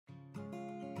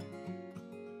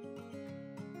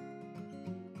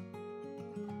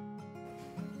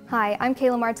Hi, I'm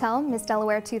Kayla Martell, Miss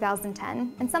Delaware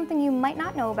 2010, and something you might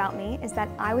not know about me is that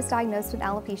I was diagnosed with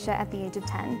alopecia at the age of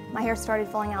 10. My hair started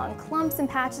falling out in clumps and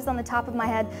patches on the top of my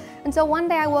head until one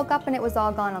day I woke up and it was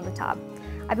all gone on the top.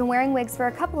 I've been wearing wigs for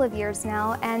a couple of years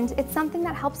now, and it's something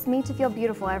that helps me to feel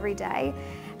beautiful every day.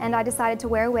 And I decided to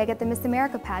wear a wig at the Miss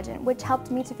America pageant, which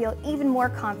helped me to feel even more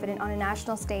confident on a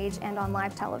national stage and on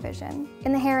live television.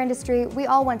 In the hair industry, we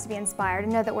all want to be inspired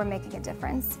and know that we're making a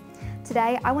difference.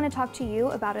 Today, I want to talk to you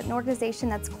about an organization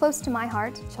that's close to my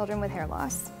heart, Children with Hair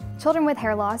Loss. Children with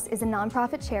Hair Loss is a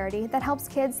nonprofit charity that helps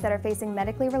kids that are facing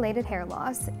medically related hair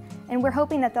loss, and we're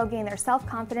hoping that they'll gain their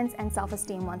self-confidence and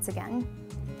self-esteem once again.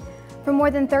 For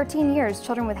more than 13 years,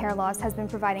 Children with Hair Loss has been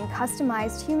providing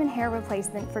customized human hair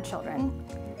replacement for children.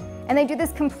 And they do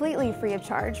this completely free of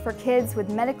charge for kids with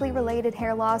medically related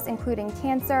hair loss, including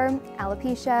cancer,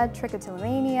 alopecia,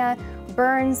 trichotillomania,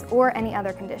 burns, or any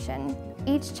other condition.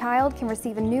 Each child can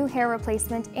receive a new hair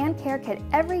replacement and care kit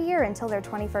every year until their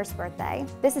 21st birthday.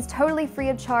 This is totally free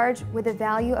of charge with a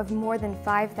value of more than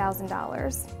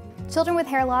 $5,000. Children with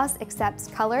Hair Loss accepts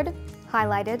colored,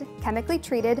 highlighted, chemically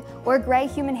treated, or gray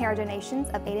human hair donations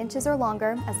of 8 inches or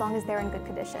longer as long as they're in good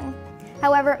condition.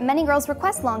 However, many girls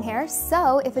request long hair,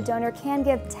 so if a donor can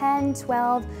give 10,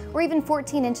 12, or even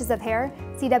 14 inches of hair,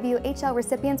 CWHL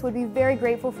recipients would be very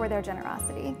grateful for their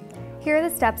generosity. Here are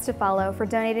the steps to follow for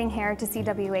donating hair to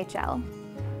CWHL.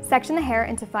 Section the hair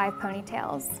into 5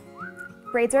 ponytails.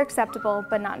 Braids are acceptable,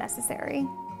 but not necessary.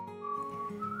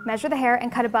 Measure the hair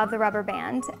and cut above the rubber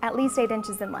band, at least 8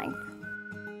 inches in length.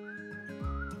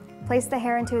 Place the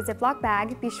hair into a Ziploc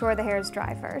bag. Be sure the hair is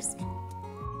dry first.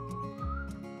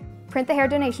 Print the hair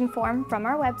donation form from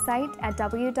our website at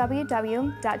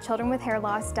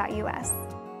www.childrenwithhairloss.us.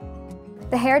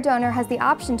 The hair donor has the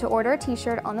option to order a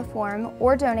t-shirt on the form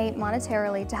or donate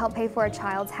monetarily to help pay for a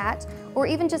child's hat, or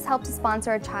even just help to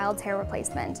sponsor a child's hair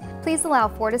replacement. Please allow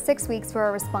 4 to 6 weeks for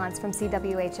a response from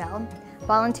CWHL.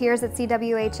 Volunteers at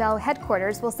CWHL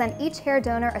headquarters will send each hair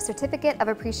donor a certificate of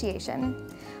appreciation.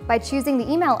 By choosing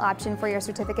the email option for your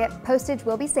certificate, postage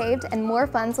will be saved and more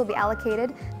funds will be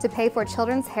allocated to pay for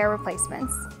children's hair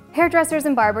replacements. Hairdressers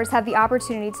and barbers have the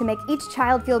opportunity to make each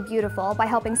child feel beautiful by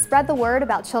helping spread the word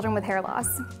about children with hair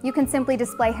loss. You can simply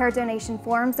display hair donation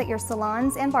forms at your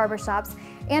salons and barbershops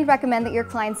and recommend that your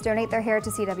clients donate their hair to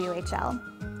CWHL.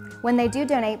 When they do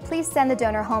donate, please send the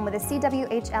donor home with a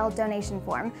CWHL donation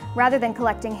form rather than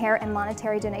collecting hair and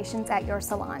monetary donations at your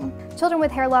salon. Children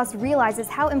with Hair Loss realizes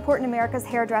how important America's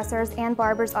hairdressers and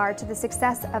barbers are to the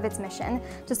success of its mission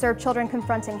to serve children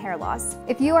confronting hair loss.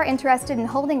 If you are interested in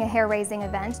holding a hair-raising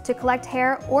event to collect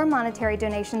hair or monetary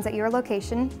donations at your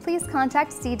location, please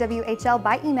contact CWHL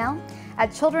by email at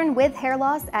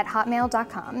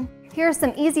childrenwithhairloss@hotmail.com. Here are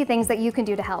some easy things that you can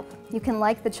do to help. You can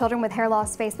like the Children with Hair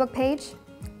Loss Facebook page,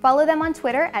 follow them on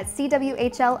Twitter at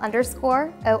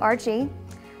CWHL_ORG,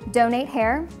 donate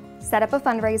hair, set up a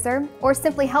fundraiser, or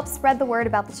simply help spread the word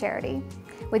about the charity.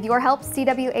 With your help,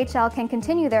 CWHL can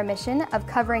continue their mission of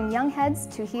covering young heads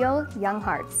to heal young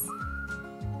hearts.